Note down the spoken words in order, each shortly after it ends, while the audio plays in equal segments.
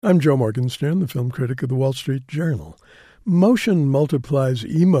I'm Joe Morgenstern, the film critic of the Wall Street Journal. Motion multiplies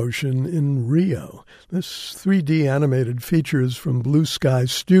emotion in Rio. This 3D animated feature is from Blue Sky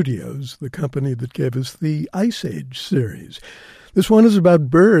Studios, the company that gave us the Ice Age series. This one is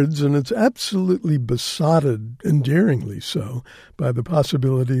about birds, and it's absolutely besotted, endearingly so, by the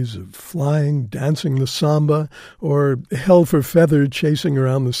possibilities of flying, dancing the samba, or hell for feather chasing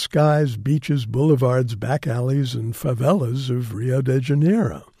around the skies, beaches, boulevards, back alleys, and favelas of Rio de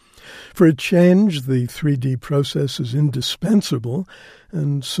Janeiro. For a change, the 3D process is indispensable,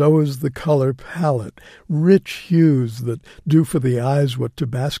 and so is the color palette, rich hues that do for the eyes what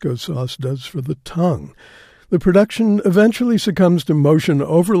Tabasco sauce does for the tongue. The production eventually succumbs to motion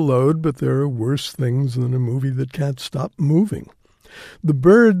overload, but there are worse things than a movie that can't stop moving. The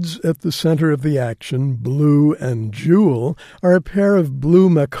birds at the center of the action, Blue and Jewel, are a pair of blue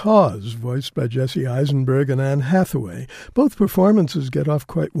macaws, voiced by Jesse Eisenberg and Anne Hathaway. Both performances get off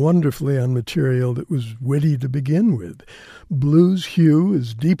quite wonderfully on material that was witty to begin with. Blue's hue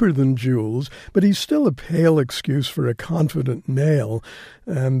is deeper than Jewel's, but he's still a pale excuse for a confident male,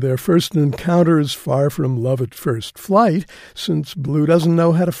 and their first encounter is far from love at first flight, since Blue doesn't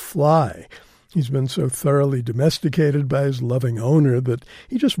know how to fly. He's been so thoroughly domesticated by his loving owner that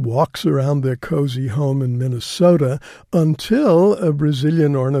he just walks around their cozy home in Minnesota until a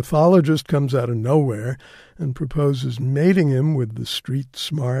Brazilian ornithologist comes out of nowhere and proposes mating him with the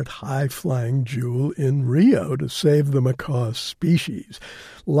street-smart, high-flying Jewel in Rio to save the macaw species.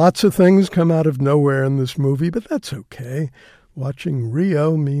 Lots of things come out of nowhere in this movie, but that's okay. Watching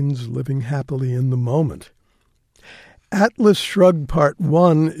Rio means living happily in the moment. Atlas Shrugged Part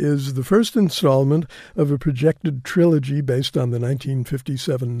 1 is the first installment of a projected trilogy based on the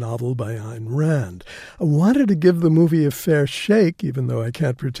 1957 novel by Ayn Rand. I wanted to give the movie a fair shake, even though I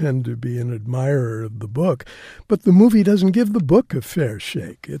can't pretend to be an admirer of the book, but the movie doesn't give the book a fair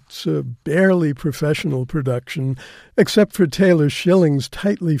shake. It's a barely professional production, except for Taylor Schilling's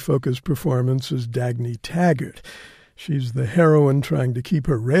tightly focused performance as Dagny Taggart. She's the heroine trying to keep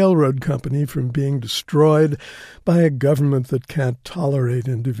her railroad company from being destroyed by a government that can't tolerate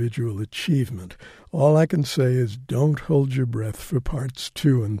individual achievement. All I can say is don't hold your breath for parts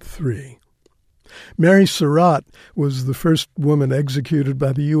 2 and 3. Mary Surratt was the first woman executed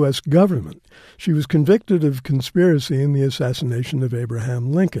by the U.S. government. She was convicted of conspiracy in the assassination of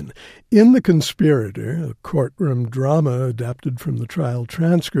Abraham Lincoln. In The Conspirator, a courtroom drama adapted from the trial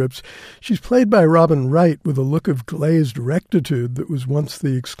transcripts, she's played by Robin Wright with a look of glazed rectitude that was once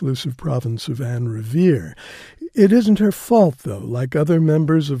the exclusive province of Anne Revere. It isn't her fault, though. Like other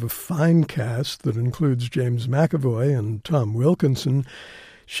members of a fine cast that includes James McAvoy and Tom Wilkinson,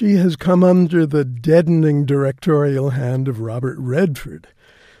 she has come under the deadening directorial hand of Robert Redford.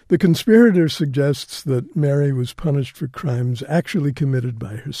 The Conspirator suggests that Mary was punished for crimes actually committed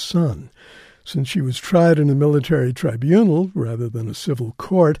by her son. Since she was tried in a military tribunal rather than a civil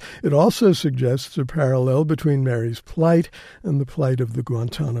court, it also suggests a parallel between Mary's plight and the plight of the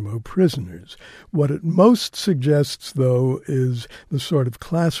Guantanamo prisoners. What it most suggests, though, is the sort of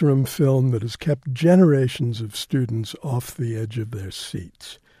classroom film that has kept generations of students off the edge of their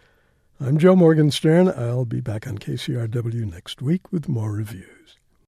seats. I'm Joe Morgenstern. I'll be back on KCRW next week with more reviews.